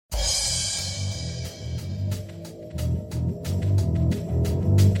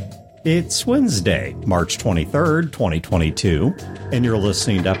It's Wednesday, March 23rd, 2022, and you're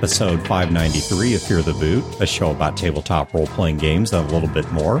listening to episode 593 of Fear the Boot, a show about tabletop role-playing games and a little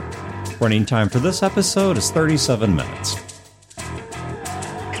bit more. Running time for this episode is 37 minutes.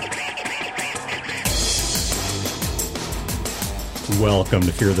 Welcome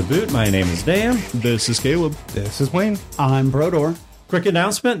to Fear the Boot. My name is Dan. This is Caleb. This is Wayne. I'm Brodeur. Quick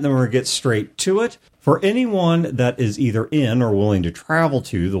announcement, and then we're going to get straight to it. For anyone that is either in or willing to travel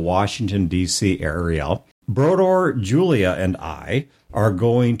to the Washington, D.C. area, Brodeur, Julia, and I are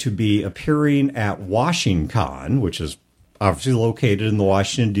going to be appearing at WashingCon, which is obviously located in the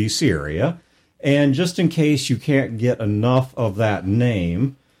Washington, D.C. area. And just in case you can't get enough of that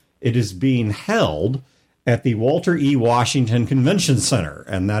name, it is being held at the Walter E. Washington Convention Center,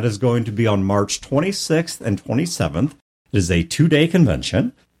 and that is going to be on March 26th and 27th. It is a 2-day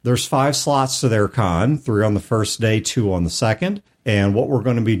convention. There's 5 slots to their con, 3 on the first day, 2 on the second. And what we're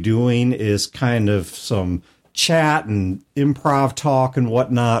going to be doing is kind of some chat and improv talk and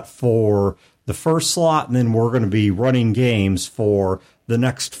whatnot for the first slot, and then we're going to be running games for the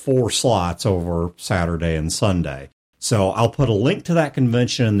next 4 slots over Saturday and Sunday. So I'll put a link to that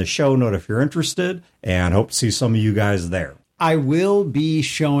convention in the show note if you're interested, and hope to see some of you guys there. I will be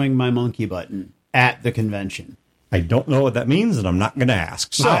showing my monkey button at the convention. I don't know what that means, and I'm not going to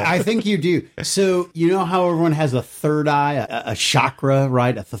ask. So I think you do. So you know how everyone has a third eye, a chakra,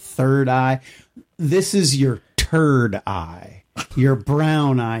 right? The third eye. This is your turd eye, your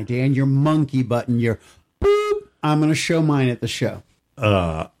brown eye, Dan, your monkey button, your boop. I'm going to show mine at the show.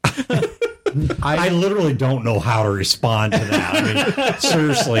 I literally don't know how to respond to that. I mean,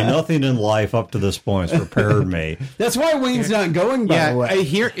 seriously, nothing in life up to this point has prepared me. That's why Wayne's not going, by the way.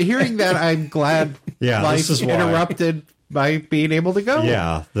 Hearing that, I'm glad this is why. Interrupted by being able to go.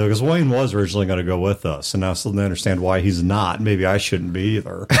 Yeah, because Wayne was originally going to go with us, and now I still don't understand why he's not. Maybe I shouldn't be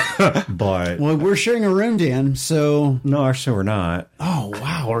either. But well, we're sharing a room, Dan, so... No, actually, we're not. Oh,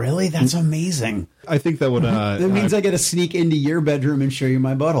 wow, really? That's amazing. I think that would... that means I get to sneak into your bedroom and show you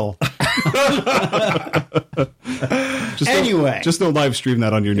my butthole. Just don't live stream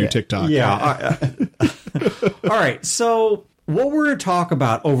that on your new TikTok. Yeah. All right, so what we're going to talk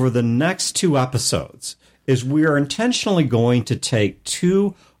about over the next 2 episodes is we are intentionally going to take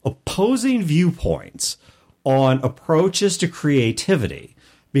 2 opposing viewpoints on approaches to creativity,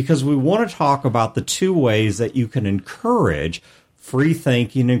 because we want to talk about the 2 ways that you can encourage free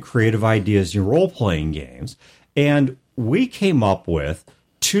thinking and creative ideas in role-playing games. And we came up with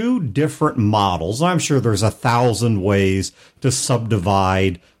 2 different models. I'm sure there's 1,000 ways to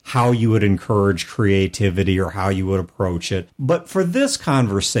subdivide how you would encourage creativity or how you would approach it. But for this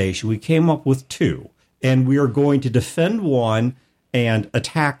conversation, we came up with 2. And we are going to defend one and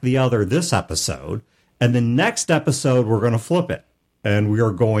attack the other this episode. And the next episode, we're going to flip it. And we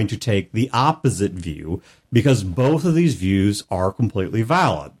are going to take the opposite view, because both of these views are completely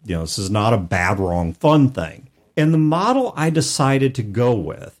valid. You know, this is not a bad, wrong, fun thing. And the model I decided to go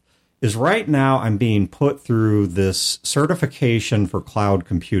with is, right now I'm being put through this certification for cloud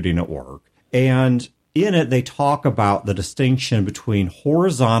computing at work. And in it, they talk about the distinction between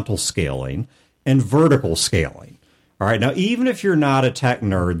horizontal scaling and vertical scaling. All right, now, even if you're not a tech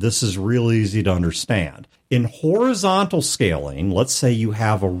nerd, this is real easy to understand. In horizontal scaling, let's say you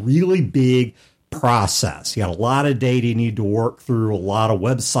have a really big process. You got a lot of data you need to work through, a lot of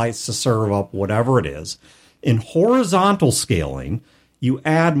websites to serve up, whatever it is. In horizontal scaling, you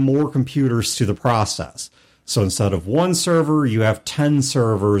add more computers to the process. So instead of 1 server, you have 10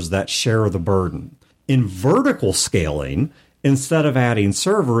 servers that share the burden. In vertical scaling, instead of adding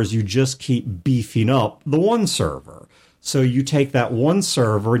servers, you just keep beefing up the 1 server. So you take that 1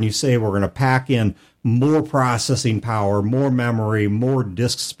 server and you say, we're going to pack in more processing power, more memory, more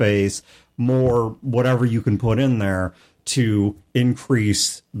disk space, more whatever you can put in there to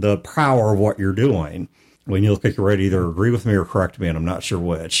increase the power of what you're doing. When you look like you're ready to either agree with me or correct me, and I'm not sure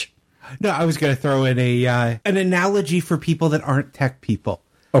which. No, I was going to throw in an analogy for people that aren't tech people.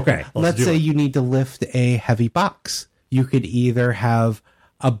 Okay. Let's say you need to lift a heavy box. You could either have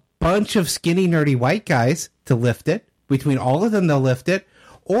a bunch of skinny, nerdy white guys to lift it. Between all of them, they'll lift it.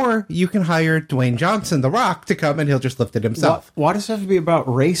 Or you can hire Dwayne Johnson, The Rock, to come and he'll just lift it himself. Why does it have to be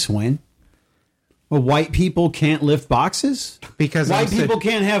about race, Wayne? Well, white people can't lift boxes? Because white people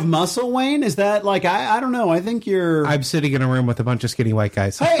can't have muscle, Wayne? Is that like, I don't know. I think you're... I'm sitting in a room with a bunch of skinny white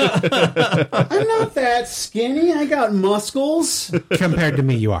guys. Hey, I'm not that skinny. I got muscles. Compared to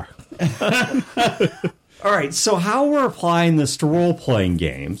me, you are. All right, so how we're applying this to role-playing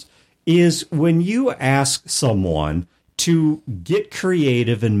games is when you ask someone to get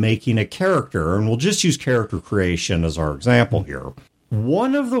creative in making a character, and we'll just use character creation as our example here.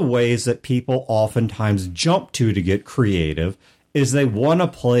 One of the ways that people oftentimes jump to get creative is they want to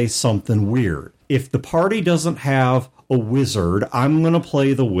play something weird. If the party doesn't have a wizard, I'm going to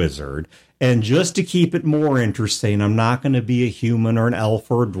play the wizard. And just to keep it more interesting, I'm not going to be a human or an elf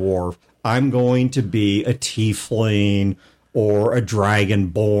or a dwarf. I'm going to be a tiefling or a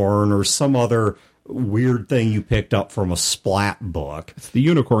dragonborn or some other weird thing you picked up from a splat book. It's the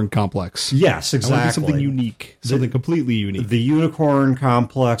unicorn complex. Yes, exactly. Something unique. Something completely unique. The unicorn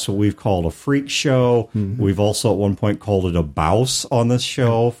complex, what we've called a freak show. Mm-hmm. We've also at one point called it a bouse on this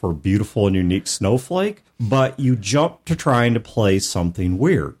show for beautiful and unique snowflake. But you jump to trying to play something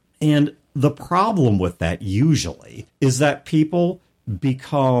weird. And the problem with that usually is that people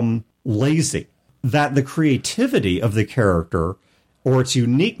become lazy, that the creativity of the character or its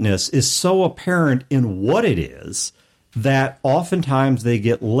uniqueness is so apparent in what it is that oftentimes they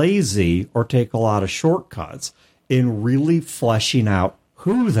get lazy or take a lot of shortcuts in really fleshing out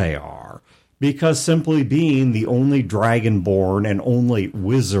who they are, because simply being the only dragonborn and only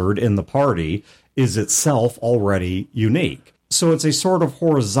wizard in the party is itself already unique. So it's a sort of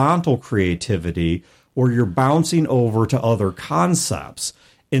horizontal creativity where you're bouncing over to other concepts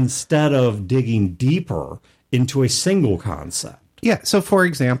instead of digging deeper into a single concept. Yeah, so for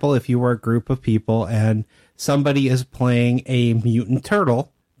example, if you were a group of people and somebody is playing a mutant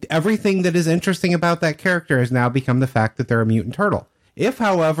turtle, everything that is interesting about that character has now become the fact that they're a mutant turtle. If,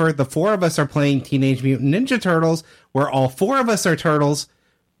 however, the four of us are playing Teenage Mutant Ninja Turtles, where all four of us are turtles,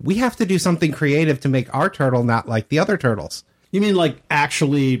 we have to do something creative to make our turtle not like the other turtles. You mean like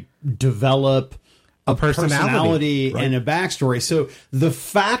actually develop a personality right, and a backstory. So the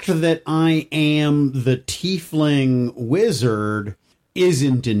fact that I am the tiefling wizard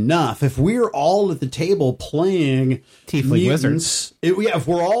isn't enough. If we're all at the table playing tiefling wizards, if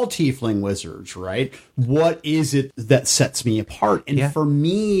we're all tiefling wizards, right? What is it that sets me apart? And for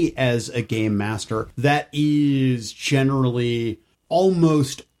me as a game master, that is generally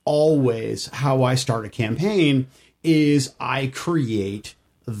almost always how I start a campaign. Is I create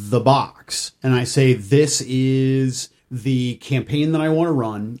the box and I say, this is the campaign that I want to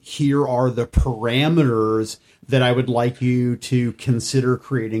run. Here are the parameters that I would like you to consider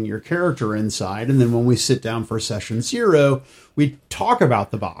creating your character inside. And then when we sit down for session 0, we talk about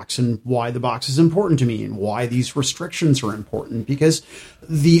the box and why the box is important to me and why these restrictions are important. Because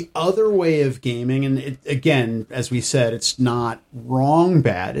the other way of gaming, and it, again, as we said, it's not wrong,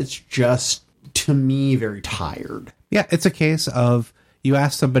 bad. It's just, to me, very tired. Yeah, it's a case of you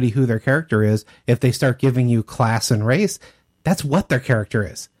ask somebody who their character is. If they start giving you class and race, that's what their character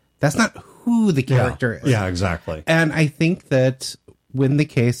is. That's not who the character is. Yeah, exactly. And I think that when the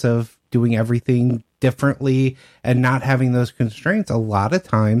case of doing everything differently and not having those constraints, a lot of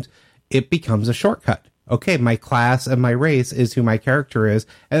times it becomes a shortcut. Okay, my class and my race is who my character is,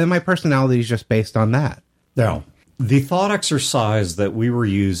 and then my personality is just based on that. Now, the thought exercise that we were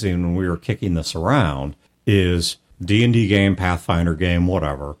using when we were kicking this around is D&D game, Pathfinder game,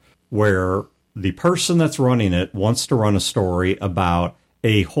 whatever, where the person that's running it wants to run a story about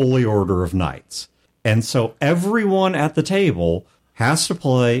a holy order of knights. And so everyone at the table has to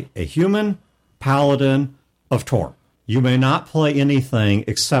play a human paladin of Torm. You may not play anything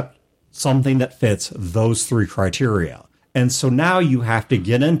except something that fits those 3 criteria. And so now you have to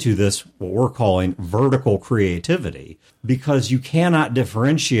get into this, what we're calling vertical creativity, because you cannot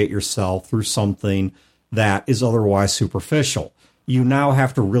differentiate yourself through something that is otherwise superficial. You now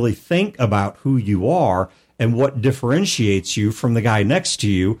have to really think about who you are and what differentiates you from the guy next to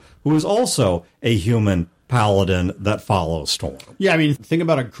you, who is also a human paladin that follows Storm. Yeah, I mean, think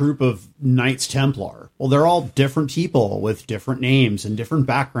about a group of Knights Templar. Well, they're all different people with different names and different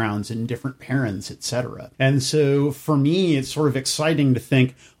backgrounds and different parents, etc. And so for me, it's sort of exciting to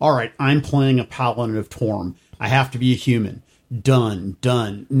think, all right, I'm playing a paladin of Torm. I have to be a human. Done.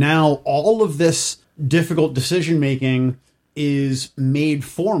 Now, all of this difficult decision-making is made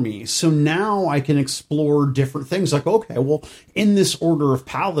for me. So now I can explore different things like, okay, well, in this order of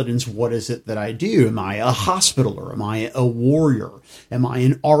paladins, what is it that I do? Am I a hospitaller? Am I a warrior? Am I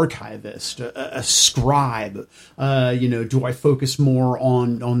an archivist, a scribe? Do I focus more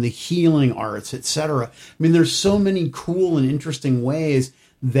on the healing arts, etc.? I mean, there's so many cool and interesting ways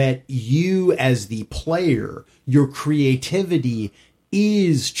that you as the player, your creativity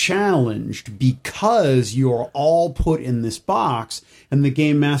is challenged because you're all put in this box and the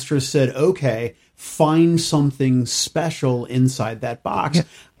game master has said, okay, find something special inside that box. Yeah.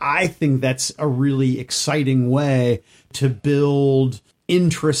 I think that's a really exciting way to build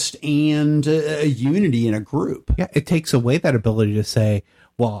interest and a unity in a group. Yeah, it takes away that ability to say,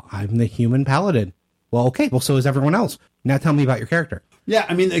 well, I'm the human paladin. Well, okay, well, so is everyone else. Now tell me about your character. Yeah,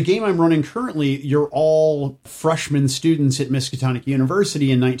 I mean, the game I'm running currently, you're all freshman students at Miskatonic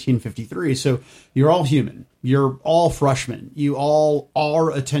University in 1953, so you're all human. You're all freshmen. You all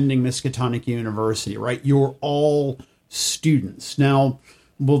are attending Miskatonic University, right? You're all students. Now,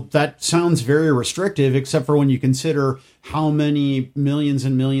 well, that sounds very restrictive, except for when you consider how many millions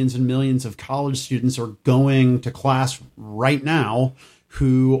and millions and millions of college students are going to class right now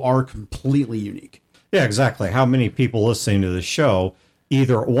who are completely unique. Yeah, exactly. How many people listening to the show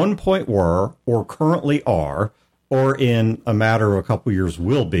either at one point were, or currently are, or in a matter of a couple years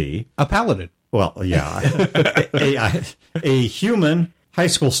will be a paladin. Well, yeah, a human high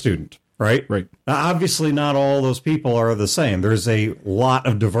school student, right? Right. Obviously, not all those people are the same. There's a lot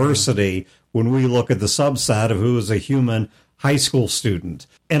of diversity when we look at the subset of who is a human high school student.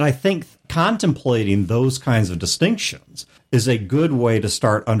 And I think contemplating those kinds of distinctions is a good way to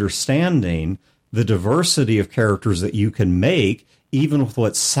start understanding the diversity of characters that you can make, even with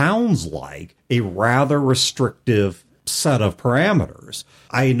what sounds like a rather restrictive set of parameters.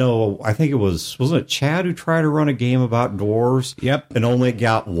 I think wasn't it Chad who tried to run a game about dwarves? Yep. And only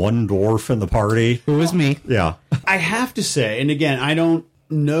got one dwarf in the party? It was me. Yeah. I have to say, and again, I don't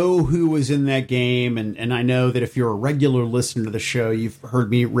know who was in that game, and I know that if you're a regular listener to the show, you've heard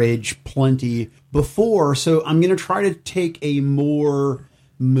me rage plenty before, so I'm going to try to take a more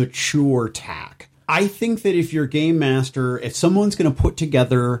mature tack. I think that if you're game master, if someone's going to put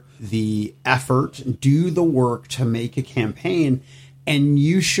together the effort, do the work to make a campaign, and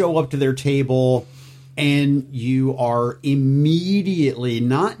you show up to their table and you are immediately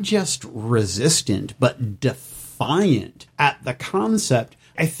not just resistant, but defiant at the concept,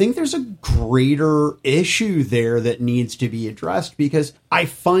 I think there's a greater issue there that needs to be addressed, because I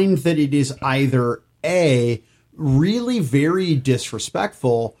find that it is either A, really very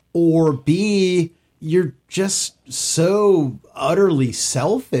disrespectful, or B, you're just so utterly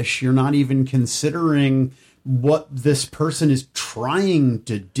selfish, you're not even considering what this person is trying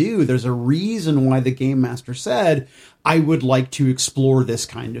to do. There's a reason why the game master said, I would like to explore this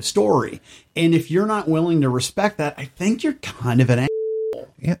kind of story. And if you're not willing to respect that, I think you're kind of an asshole.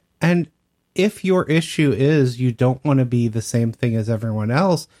 Yeah. And if your issue is you don't want to be the same thing as everyone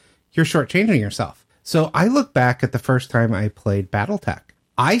else, you're shortchanging yourself. So I look back at the first time I played Battletech.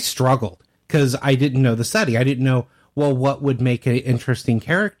 I struggled because I didn't know the setting. I didn't know, well, what would make an interesting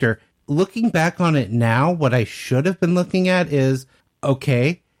character. Looking back on it now, what I should have been looking at is,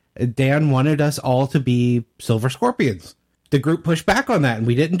 okay, Dan wanted us all to be Silver Scorpions. The group pushed back on that, and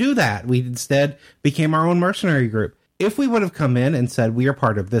we didn't do that. We instead became our own mercenary group. If we would have come in and said, we are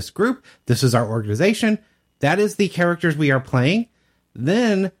part of this group, this is our organization, that is the characters we are playing,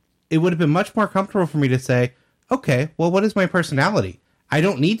 then it would have been much more comfortable for me to say, okay, well, what is my personality? I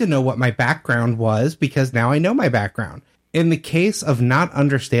don't need to know what my background was, because now I know my background. In the case of not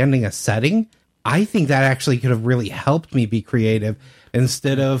understanding a setting, I think that actually could have really helped me be creative,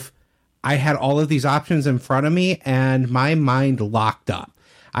 instead of I had all of these options in front of me and my mind locked up.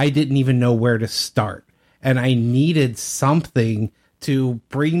 I didn't even know where to start. And I needed something to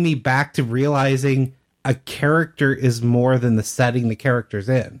bring me back to realizing a character is more than the setting the character's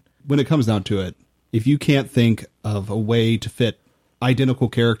in. When it comes down to it, if you can't think of a way to fit identical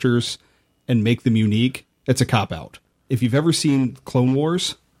characters and make them unique, it's a cop-out. If you've ever seen Clone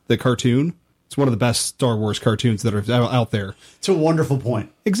Wars, the cartoon, it's one of the best Star Wars cartoons that are out there. It's a wonderful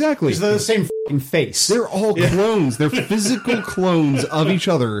point. Exactly. Because they're the same f***ing face. They're all clones. They're physical clones of each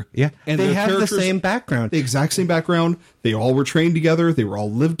other. Yeah. And they have the same background. The exact same background. They all were trained together. They were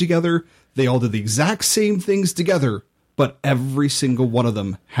all lived together. They all did the exact same things together. But every single one of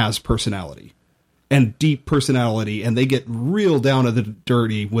them has personality. And deep personality. And they get real down to the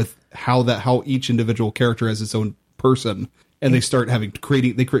dirty with how each individual character has its own person. And they start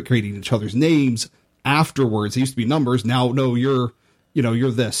creating each other's names afterwards. It used to be numbers. Now, no, you're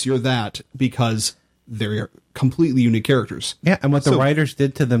this, you're that, because they're completely unique characters. Yeah, and what the writers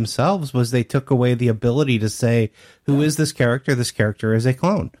did to themselves was they took away the ability to say, who is this character? This character is a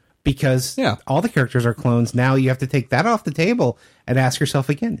clone. Because all the characters are clones. Now you have to take that off the table and ask yourself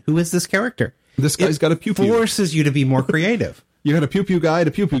again, who is this character? This guy's got a pew-pew. Forces you to be more creative. You got a pew-pew guy and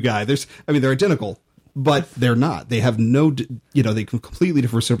a pew-pew guy. They're identical. But they're not. They have they completely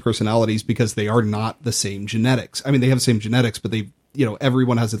different personalities because they are not the same genetics. I mean, they have the same genetics, but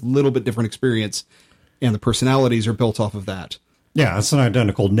everyone has a little bit different experience, and the personalities are built off of that. Yeah, it's an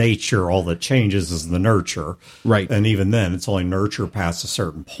identical nature. All that changes is the nurture. Right. And even then, it's only nurture past a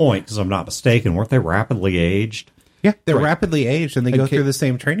certain point, because I'm not mistaken. Weren't they rapidly aged? Yeah, they're rapidly aged, and they go through the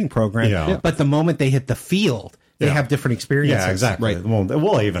same training program. Yeah. But the moment they hit the field, They have different experiences. Yeah, exactly. Right.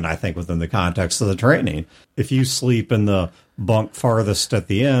 Well, even I think within the context of the training, if you sleep in the bunk farthest at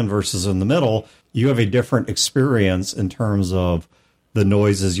the end versus in the middle, you have a different experience in terms of the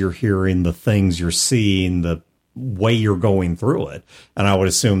noises you're hearing, the things you're seeing, the way you're going through it. And I would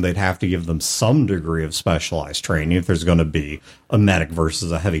assume they'd have to give them some degree of specialized training if there's going to be a medic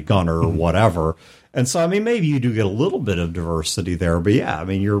versus a heavy gunner or whatever. And so, I mean, maybe you do get a little bit of diversity there. But yeah, I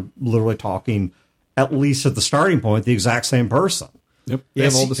mean, you're literally talking, at least at the starting point, the exact same person. Yep. They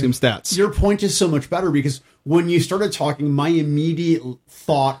have all the same stats. Your point is so much better because when you started talking, my immediate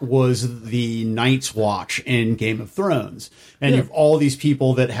thought was the Night's Watch in Game of Thrones. And you have all these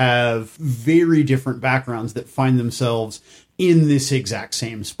people that have very different backgrounds that find themselves in this exact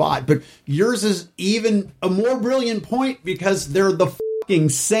same spot. But yours is even a more brilliant point because they're the fucking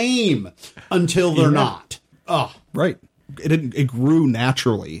same until they're not. Oh, Right. It grew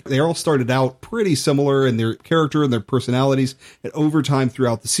naturally. They all started out pretty similar in their character and their personalities. And over time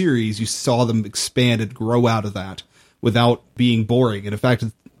throughout the series, you saw them expand and grow out of that without being boring. And in fact,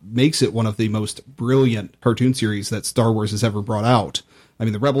 it makes it one of the most brilliant cartoon series that Star Wars has ever brought out. I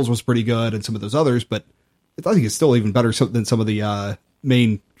mean, the Rebels was pretty good and some of those others, but I think it's still even better than some of the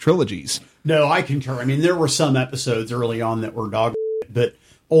main trilogies. no, I concur. I mean, there were some episodes early on that were dog shit, but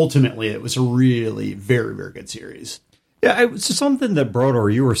ultimately it was a really very, very good series. Yeah, it's something that, Brodeur,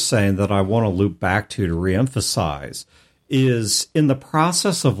 you were saying that I want to loop back to reemphasize is in the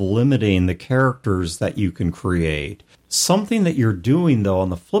process of limiting the characters that you can create, something that you're doing, though, on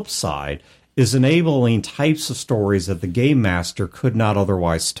the flip side, is enabling types of stories that the game master could not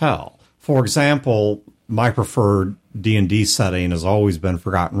otherwise tell. For example, my preferred D&D setting has always been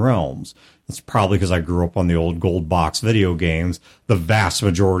Forgotten Realms. It's probably because I grew up on the old gold box video games, the vast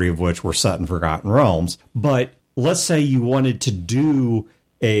majority of which were set in Forgotten Realms. But let's say you wanted to do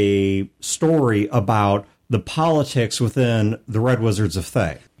a story about the politics within the Red Wizards of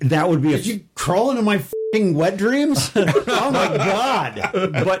Thay. That would be Did you crawl into my fucking wet dreams? Oh my god.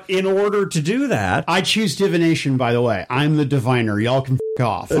 But in order to do that, I choose divination, by the way. I'm the diviner. Y'all can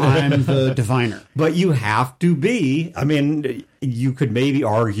off. I'm the diviner. But you have to be, I mean, you could maybe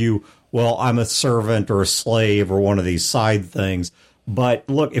argue, well, I'm a servant or a slave or one of these side things. But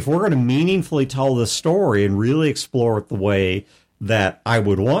look, if we're going to meaningfully tell this story and really explore it the way that I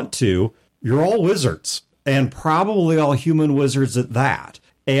would want to, you're all wizards, and probably all human wizards at that.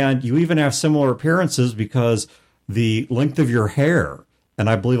 And you even have similar appearances because the length of your hair, and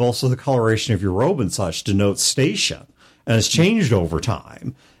I believe also the coloration of your robe and such, denotes station, and it's changed over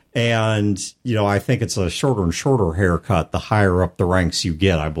time. And, you know, I think it's a shorter and shorter haircut the higher up the ranks you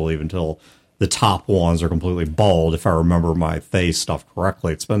get, I believe, until the top ones are completely bald, if I remember my Thay stuff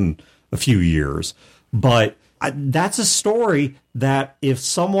correctly. It's been a few years. But that's a story that if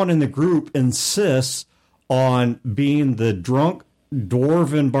someone in the group insists on being the drunk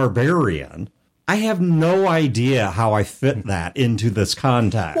dwarven barbarian, I have no idea how I fit that into this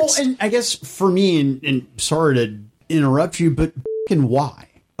context. Well, and I guess for me, and sorry to interrupt you, but fucking why?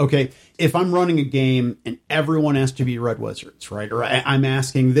 Okay, if I'm running a game and everyone has to be Red Wizards, right? Or I'm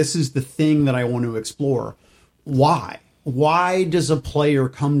asking, this is the thing that I want to explore. Why? Why does a player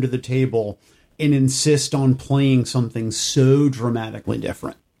come to the table and insist on playing something so dramatically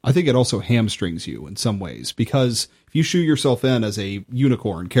different? I think it also hamstrings you in some ways, because if you shoot yourself in as a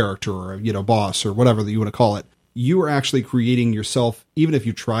unicorn character or a, boss or whatever that you want to call it, you are actually creating yourself. Even if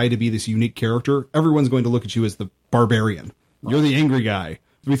you try to be this unique character, everyone's going to look at you as the barbarian. Right. You're the angry guy.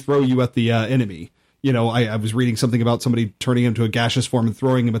 We throw you at the enemy. I was reading something about somebody turning him into a gaseous form and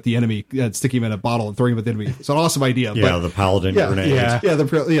throwing him at the enemy, sticking him in a bottle and throwing him at the enemy. It's an awesome idea. Yeah, the paladin grenade.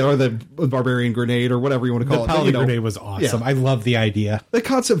 Yeah, or the barbarian grenade or whatever you want to call it. The paladin grenade was awesome. Yeah. I love the idea. The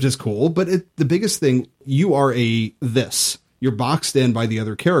concept is cool, but the biggest thing, you are you're boxed in by the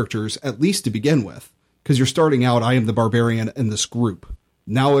other characters, at least to begin with, because you're starting out, I am the barbarian in this group.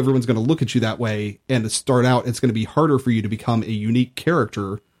 Now everyone's going to look at you that way, and to start out, it's going to be harder for you to become a unique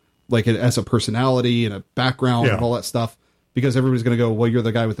character, like as a personality and a background and all that stuff, because everybody's going to go, well, you're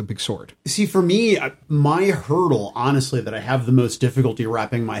the guy with the big sword. See, for me, my hurdle, honestly, that I have the most difficulty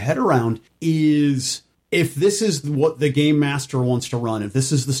wrapping my head around is if this is what the game master wants to run, if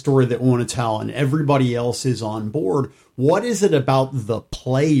this is the story that we want to tell and everybody else is on board, what is it about the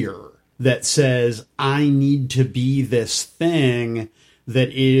player that says, I need to be this thing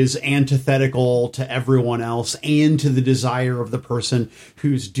that is antithetical to everyone else and to the desire of the person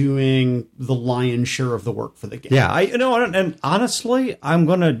who's doing the lion's share of the work for the game? Yeah, and honestly, I'm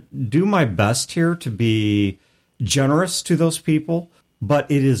going to do my best here to be generous to those people. but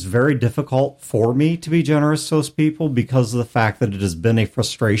it is very difficult for me to be generous to those people because of the fact that it has been a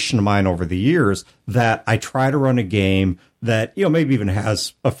frustration of mine over the years that I try to run a game that, maybe even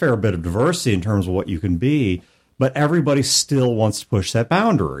has a fair bit of diversity in terms of what you can be, but everybody still wants to push that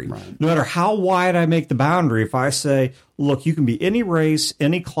boundary. Right. No matter how wide I make the boundary, if I say, look, you can be any race,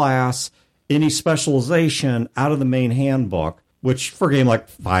 any class, any specialization out of the main handbook, which for a game like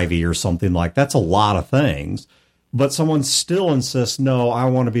 5e or something like that's a lot of things. But someone still insists, no, I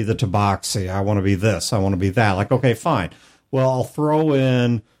want to be the Tabaxi. I want to be this. I want to be that. Like, okay, fine. Well, I'll throw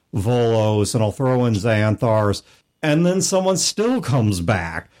in Volos and I'll throw in Xanthars. And then someone still comes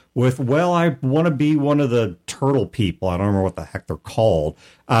back with, well, I want to be one of the turtle people. I don't remember what the heck they're called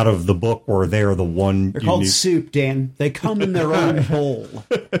out of the book where they're the one. They're called soup, Dan. They come in their own bowl.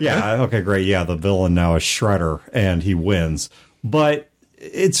 Yeah. Okay, great. Yeah. The villain now is Shredder and he wins. But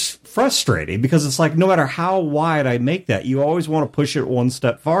it's frustrating because it's like no matter how wide I make that, you always want to push it one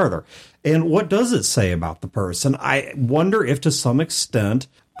step farther. And what does it say about the person? I wonder if to some extent,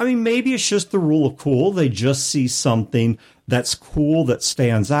 maybe it's just the rule of cool. They just see something that's cool, that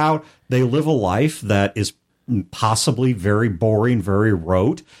stands out. They live a life that is possibly very boring, very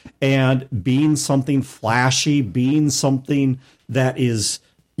rote, and being something flashy, being something that is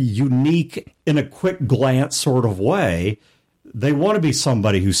unique in a quick glance sort of way. They want to be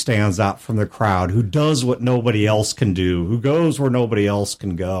somebody who stands out from the crowd, who does what nobody else can do, who goes where nobody else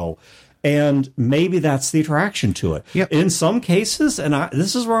can go. And maybe that's the attraction to it. Yep. In some cases, and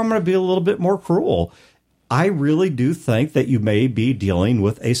this is where I'm going to be a little bit more cruel, I really do think that you may be dealing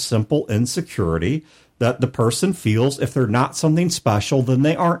with a simple insecurity that the person feels if they're not something special, then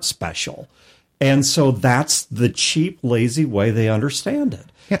they aren't special. And so that's the cheap, lazy way they understand it.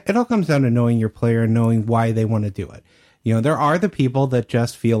 Yeah, it all comes down to knowing your player and knowing why they want to do it. There are the people that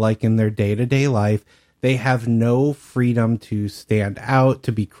just feel like in their day-to-day life, they have no freedom to stand out,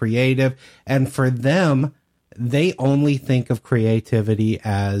 to be creative. And for them, they only think of creativity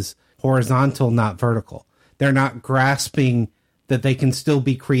as horizontal, not vertical. They're not grasping that they can still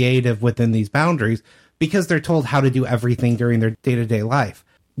be creative within these boundaries because they're told how to do everything during their day-to-day life.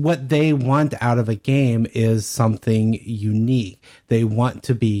 What they want out of a game is something unique. They want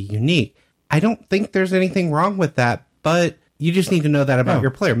to be unique. I don't think there's anything wrong with that, but you just need to know that about your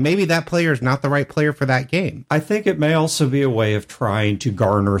player. Maybe that player is not the right player for that game. I think it may also be a way of trying to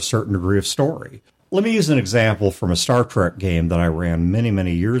garner a certain degree of story. Let me use an example from a Star Trek game that I ran many,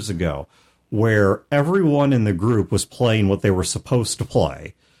 many years ago, where everyone in the group was playing what they were supposed to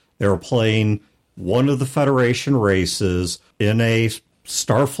play. They were playing one of the Federation races in a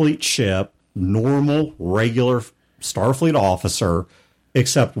Starfleet ship, normal, regular Starfleet officer,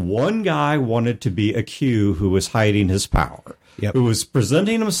 except one guy wanted to be a Q who was hiding his power, who was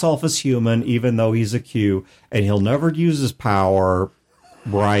presenting himself as human, even though he's a Q, and he'll never use his power,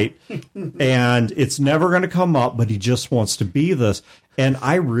 right? And it's never going to come up, but he just wants to be this. And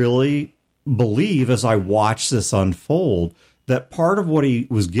I really believe, as I watch this unfold, that part of what he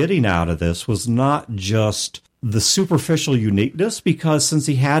was getting out of this was not just the superficial uniqueness, because since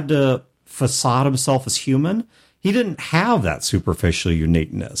he had to facade himself as human, he didn't have that superficial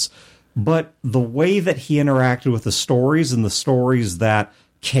uniqueness, but the way that he interacted with the stories and the stories that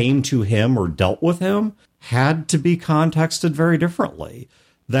came to him or dealt with him had to be contexted very differently.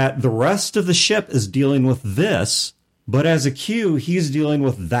 That the rest of the ship is dealing with this, but as a Q, he's dealing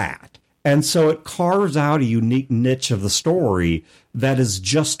with that. And so it carves out a unique niche of the story that is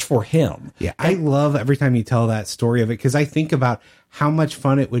just for him. Yeah, I love every time you tell that story of it, because I think about how much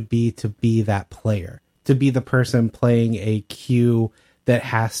fun it would be to be that player. To be the person playing a Q that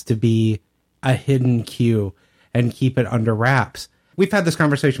has to be a hidden Q and keep it under wraps. We've had this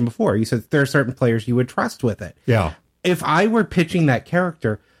conversation before. You said there are certain players you would trust with it. Yeah. If I were pitching that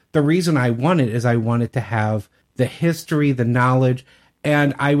character, the reason I want it is I want it to have the history, the knowledge,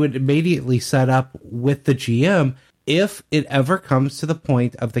 and I would immediately set up with the GM, if it ever comes to the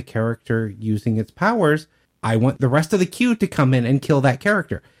point of the character using its powers, I want the rest of the Q to come in and kill that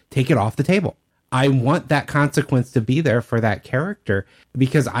character. Take it off the table. I want that consequence to be there for that character,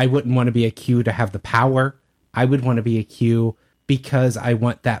 because I wouldn't want to be a Q to have the power. I would want to be a Q because I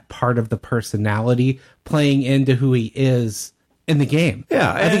want that part of the personality playing into who he is in the game.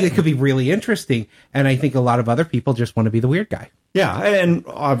 Yeah. I think it could be really interesting. And I think a lot of other people just want to be the weird guy. Yeah, and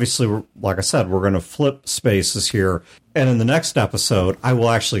obviously, like I said, we're going to flip spaces here. And in the next episode, I will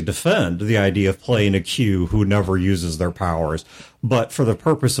actually defend the idea of playing a Q who never uses their powers. But for the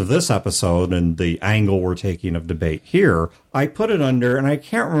purpose of this episode and the angle we're taking of debate here, I put it under, and I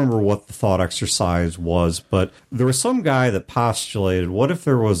can't remember what the thought exercise was, but there was some guy that postulated, what if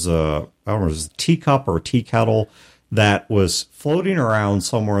there was I don't know, was a teacup or a tea kettle that was floating around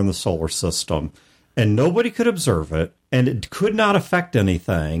somewhere in the solar system, and nobody could observe it, and it could not affect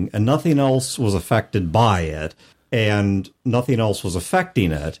anything, and nothing else was affected by it, and nothing else was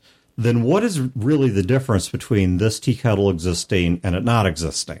affecting it, then what is really the difference between this tea kettle existing and it not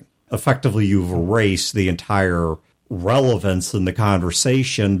existing? Effectively, you've erased the entire relevance in the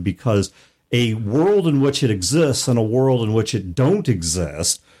conversation, because a world in which it exists and a world in which it don't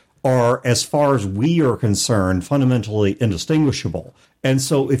exist are, as far as we are concerned, fundamentally indistinguishable. And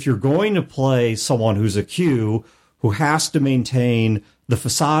so if you're going to play someone who's a Q, who has to maintain the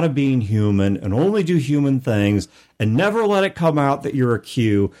facade of being human and only do human things and never let it come out that you're a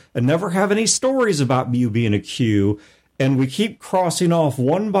Q and never have any stories about you being a Q, and we keep crossing off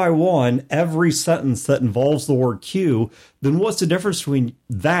one by one every sentence that involves the word Q, then what's the difference between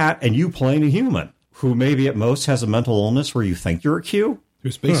that and you playing a human who maybe at most has a mental illness where you think you're a Q?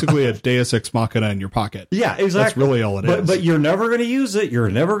 There's basically a Deus Ex Machina in your pocket. Yeah, exactly. That's really all it is. But you're never going to use it.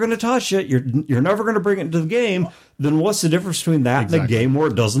 You're never going to touch it. You're never going to bring it into the game. Then what's the difference between that and a game where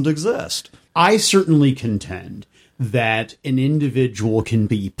it doesn't exist? I certainly contend that an individual can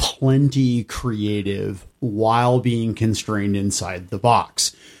be plenty creative while being constrained inside the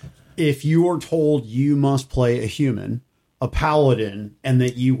box. If you are told you must play a human, a paladin, and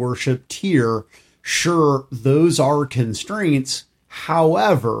that you worship Tyr, sure, those are constraints.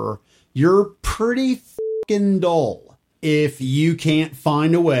 However, you're pretty fucking dull if you can't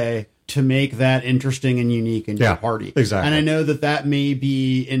find a way to make that interesting and unique in your party. Exactly. And I know that may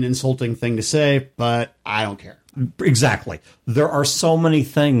be an insulting thing to say, but I don't care. Exactly. There are so many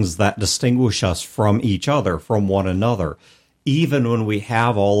things that distinguish us from each other, from one another, even when we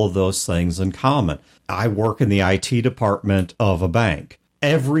have all of those things in common. I work in the IT department of a bank.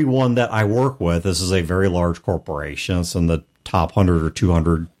 Everyone that I work with, this is a very large corporation. It's in the top 100 or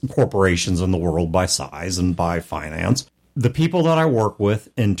 200 corporations in the world by size and by finance. The people that I work with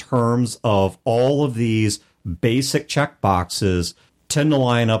in terms of all of these basic check boxes tend to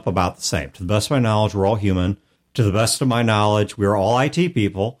line up about the same. To the best of my knowledge, we're all human. To the best of my knowledge, we're all IT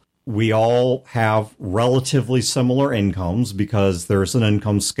people. We all have relatively similar incomes because there's an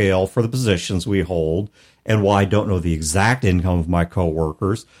income scale for the positions we hold. And while I don't know the exact income of my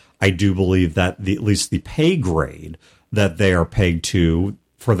coworkers, I do believe that at least the pay grade that they are pegged to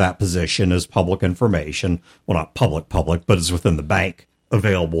for that position is public information. Well, not public, but it's within the bank,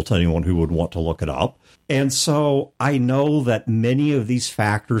 available to anyone who would want to look it up. And so I know that many of these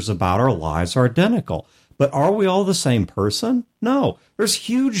factors about our lives are identical. But are we all the same person? No. There's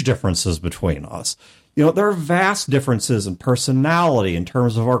huge differences between us. You know, there are vast differences in personality in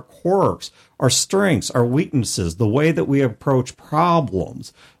terms of our quirks, our strengths, our weaknesses, the way that we approach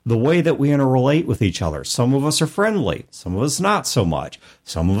problems, the way that we interrelate with each other. Some of us are friendly, some of us not so much.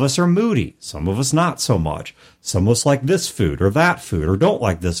 Some of us are moody, some of us not so much. Some of us like this food, or don't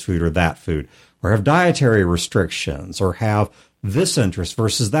like this food or that food, or have dietary restrictions, or have this interest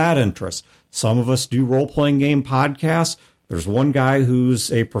versus that interest. Some of us do role-playing game podcasts. There's one guy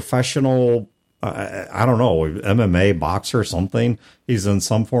who's a professional, MMA boxer or something. He's in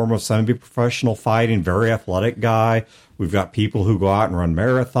some form of semi-professional fighting, very athletic guy. We've got people who go out and run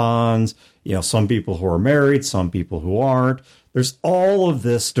marathons. You know, some people who are married, some people who aren't. There's all of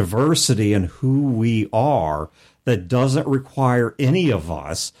this diversity in who we are that doesn't require any of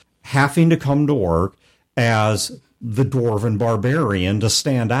us having to come to work as the dwarven barbarian to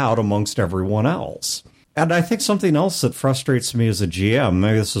stand out amongst everyone else. And I think something else that frustrates me as a GM,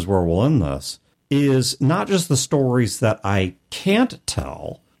 maybe this is where we'll end this, is not just the stories that I can't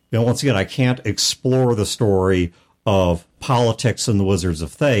tell. You know, once again, I can't explore the story of politics in the Wizards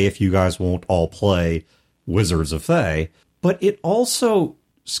of Thay if you guys won't all play Wizards of Thay. But it also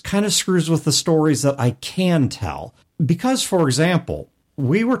kind of screws with the stories that I can tell. Because, for example,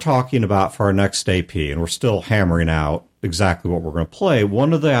 we were talking about for our next AP, and we're still hammering out exactly what we're going to play.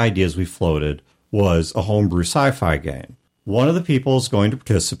 One of the ideas we floated was a homebrew sci-fi game. One of the people is going to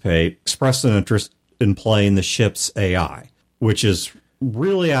participate, expressed an interest in playing the ship's AI, which is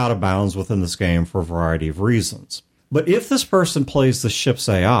really out of bounds within this game for a variety of reasons. But if this person plays the ship's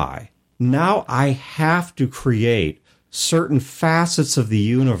AI, now I have to create certain facets of the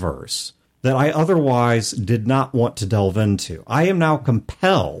universe that I otherwise did not want to delve into. I am now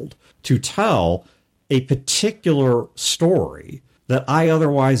compelled to tell a particular story that I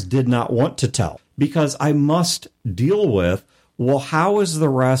otherwise did not want to tell, because I must deal with, well, how is the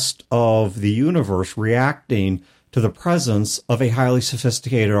rest of the universe reacting to the presence of a highly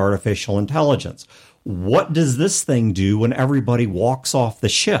sophisticated artificial intelligence? What does this thing do when everybody walks off the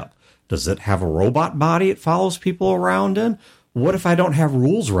ship? Does it have a robot body it follows people around in? What if I don't have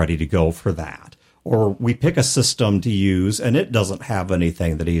rules ready to go for that? or we pick a system to use and it doesn't have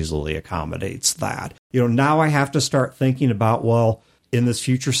anything that easily accommodates that. Now I have to start thinking about, well, in this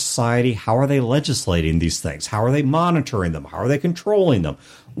future society, how are they legislating these things? How are they monitoring them? How are they controlling them?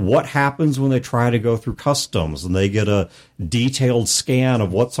 What happens when they try to go through customs and they get a detailed scan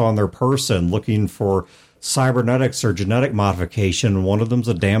of what's on their person looking for cybernetics or genetic modification, and one of them's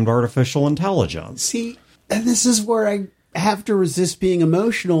a damned artificial intelligence? See, and this is where I have to resist being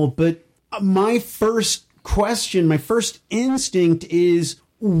emotional, but my first question, my first instinct is,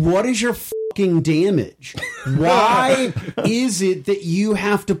 what is your fucking damage? Why is it that you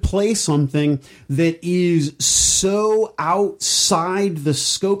have to play something that is so outside the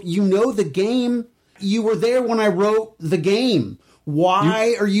scope? You know the game. You were there when I wrote the game.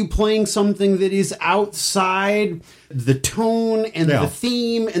 Why are you playing something that is outside the tone and the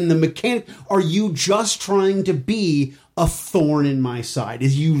theme and the mechanic? Are you just trying to be a thorn in my side?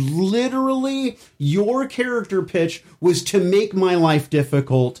 Is you literally, your character pitch was to make my life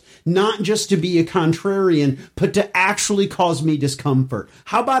difficult, not just to be a contrarian, but to actually cause me discomfort.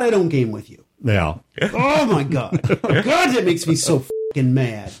 How about I don't game with you? Yeah. Oh my God. God, that makes me so fucking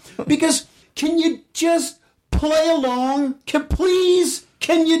mad. Because can you just play along?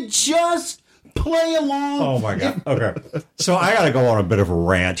 Can you just play along? Oh my God. Okay. So I got to go on a bit of a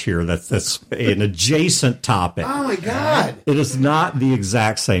rant here. That's an adjacent topic. Oh my God. It is not the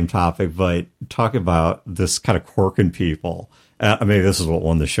exact same topic, but talk about this kind of quirking people. Maybe this is what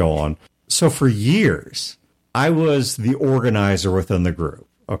won the show on. So for years, I was the organizer within the group.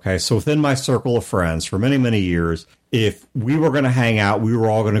 Okay, so within my circle of friends for many, many years, if we were going to hang out, we were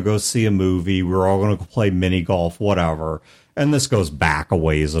all going to go see a movie, we were all going to play mini golf, whatever. And this goes back a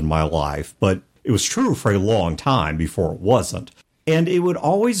ways in my life, but it was true for a long time before it wasn't. And it would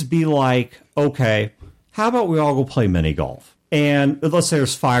always be like, okay, how about we all go play mini golf? And let's say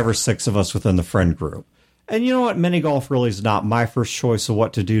there's 5 or 6 of us within the friend group. And you know what? Mini golf really is not my first choice of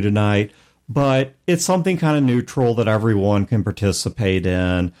what to do tonight, but it's something kind of neutral that everyone can participate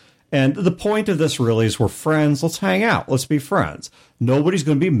in. And the point of this really is we're friends. Let's hang out. Let's be friends. Nobody's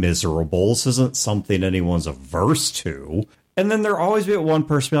going to be miserable. This isn't something anyone's averse to. And then there'll always be one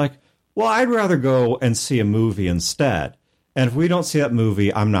person be like, well, I'd rather go and see a movie instead. And if we don't see that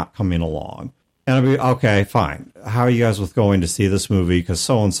movie, I'm not coming along. And I'll be, okay, fine. How are you guys with going to see this movie? Because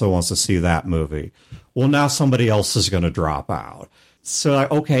so-and-so wants to see that movie. Well, now somebody else is going to drop out. So, like,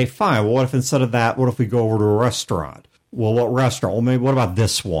 okay, fine. Well, what if instead of that, what if we go over to a restaurant? Well, what restaurant? Well, maybe what about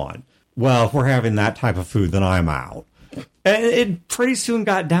this one? Well, if we're having that type of food, then I'm out. And it pretty soon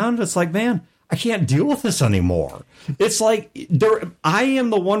got down to, it's like, man, I can't deal with this anymore. It's like I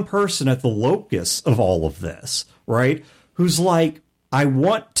am the one person at the locus of all of this, right? Who's like, I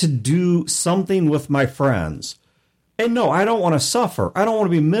want to do something with my friends. And no, I don't want to suffer. I don't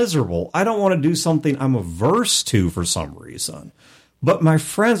want to be miserable. I don't want to do something I'm averse to for some reason. But my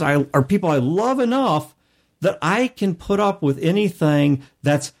friends are people I love enough that I can put up with anything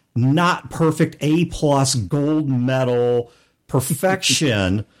that's not perfect A+ gold medal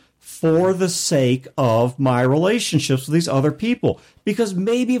perfection for the sake of my relationships with these other people. Because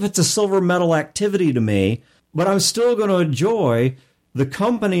maybe if it's a silver medal activity to me, but I'm still going to enjoy the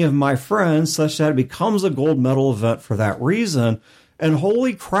company of my friends such that it becomes a gold medal event for that reason. And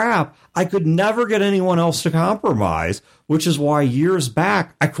holy crap, I could never get anyone else to compromise, which is why years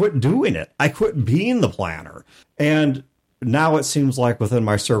back, I quit doing it. I quit being the planner. And now it seems like within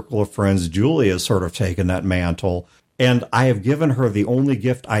my circle of friends, Julie has sort of taken that mantle. And I have given her the only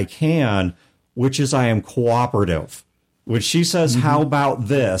gift I can, which is I am cooperative. When she says, how about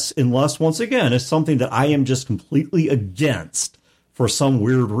this? Unless, once again, it's something that I am just completely against for some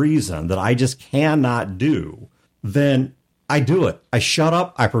weird reason that I just cannot do, then I do it. I shut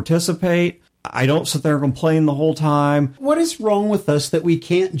up. I participate. I don't sit there and complain the whole time. What is wrong with us that we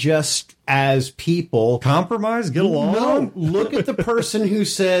can't just, as people, compromise, get along? No, look at the person who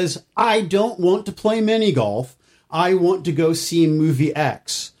says, I don't want to play mini golf. I want to go see movie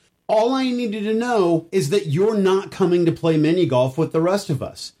X. All I needed to know is that you're not coming to play mini golf with the rest of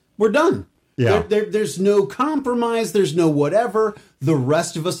us. We're done. Yeah. There's no compromise. There's no whatever. The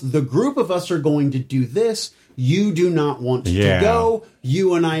rest of us, the group of us are going to do this. You do not want to go.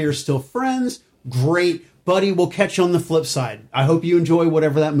 You and I are still friends. Great. Buddy, we'll catch you on the flip side. I hope you enjoy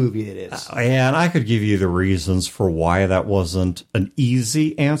whatever that movie it is. And I could give you the reasons for why that wasn't an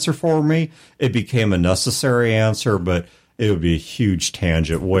easy answer for me. It became a necessary answer, but it would be a huge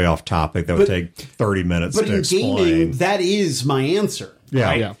tangent, way off topic. That would take 30 minutes to explain. But in gaming, that is my answer. Yeah.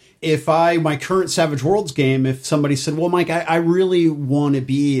 Right? Yeah. If my current Savage Worlds game, if somebody said, well, Mike, I really want to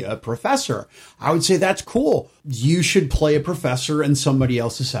be a professor, I would say that's cool. You should play a professor in somebody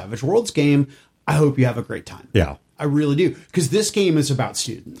else's Savage Worlds game. I hope you have a great time. Yeah. I really do. Because this game is about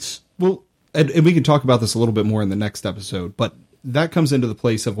students. Well, and we can talk about this a little bit more in the next episode, but that comes into the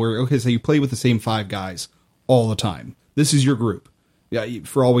place of where, okay, so you play with the same 5 guys all the time. This is your group. Yeah,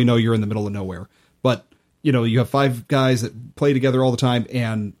 for all we know, you're in the middle of nowhere. But, you have 5 guys that play together all the time,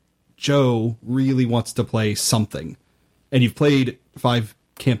 and Joe really wants to play something. And you've played 5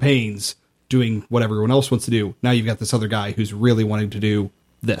 campaigns doing what everyone else wants to do. Now you've got this other guy who's really wanting to do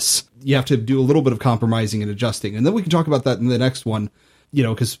this. You have to do a little bit of compromising and adjusting. And then we can talk about that in the next one,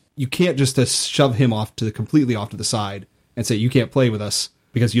 because you can't just shove him completely off to the side and say, you can't play with us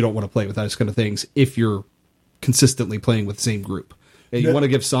because you don't want to play with us kind of things if you're consistently playing with the same group. And you want to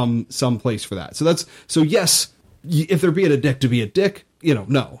give some place for that. So yes, if they're being a dick to be a dick,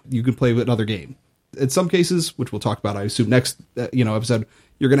 no, you can play with another game. In some cases, which we'll talk about, I assume next episode,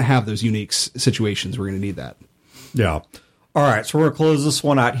 you're going to have those unique situations. We're going to need that. Yeah. All right, so we're going to close this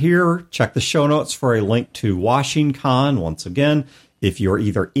one out here. Check the show notes for a link to WashingCon. Once again, if you're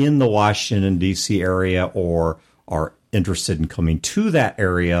either in the Washington, D.C. area or are interested in coming to that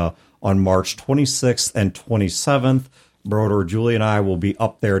area on March 26th and 27th, Brodeur, Julie, and I will be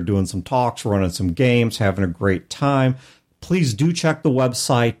up there doing some talks, running some games, having a great time. Please do check the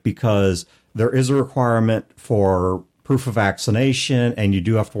website because there is a requirement for proof of vaccination, and you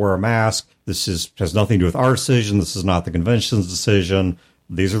do have to wear a mask. This has nothing to do with our decision. This is not the convention's decision.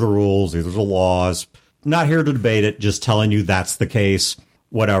 These are the rules. These are the laws. Not here to debate it, just telling you that's the case,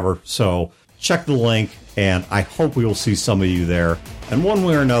 whatever. So check the link, and I hope we will see some of you there. And one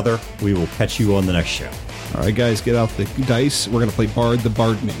way or another, we will catch you on the next show. All right, guys, get out the dice. We're going to play Bard the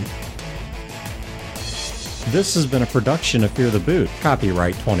Bardman. This has been a production of Fear the Boot,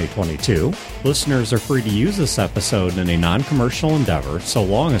 copyright 2022. Listeners are free to use this episode in a non-commercial endeavor so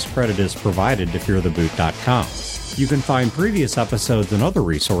long as credit is provided to feartheboot.com. You can find previous episodes and other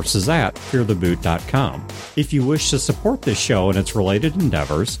resources at feartheboot.com. If you wish to support this show and its related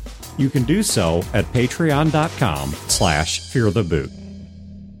endeavors, you can do so at patreon.com/feartheboot.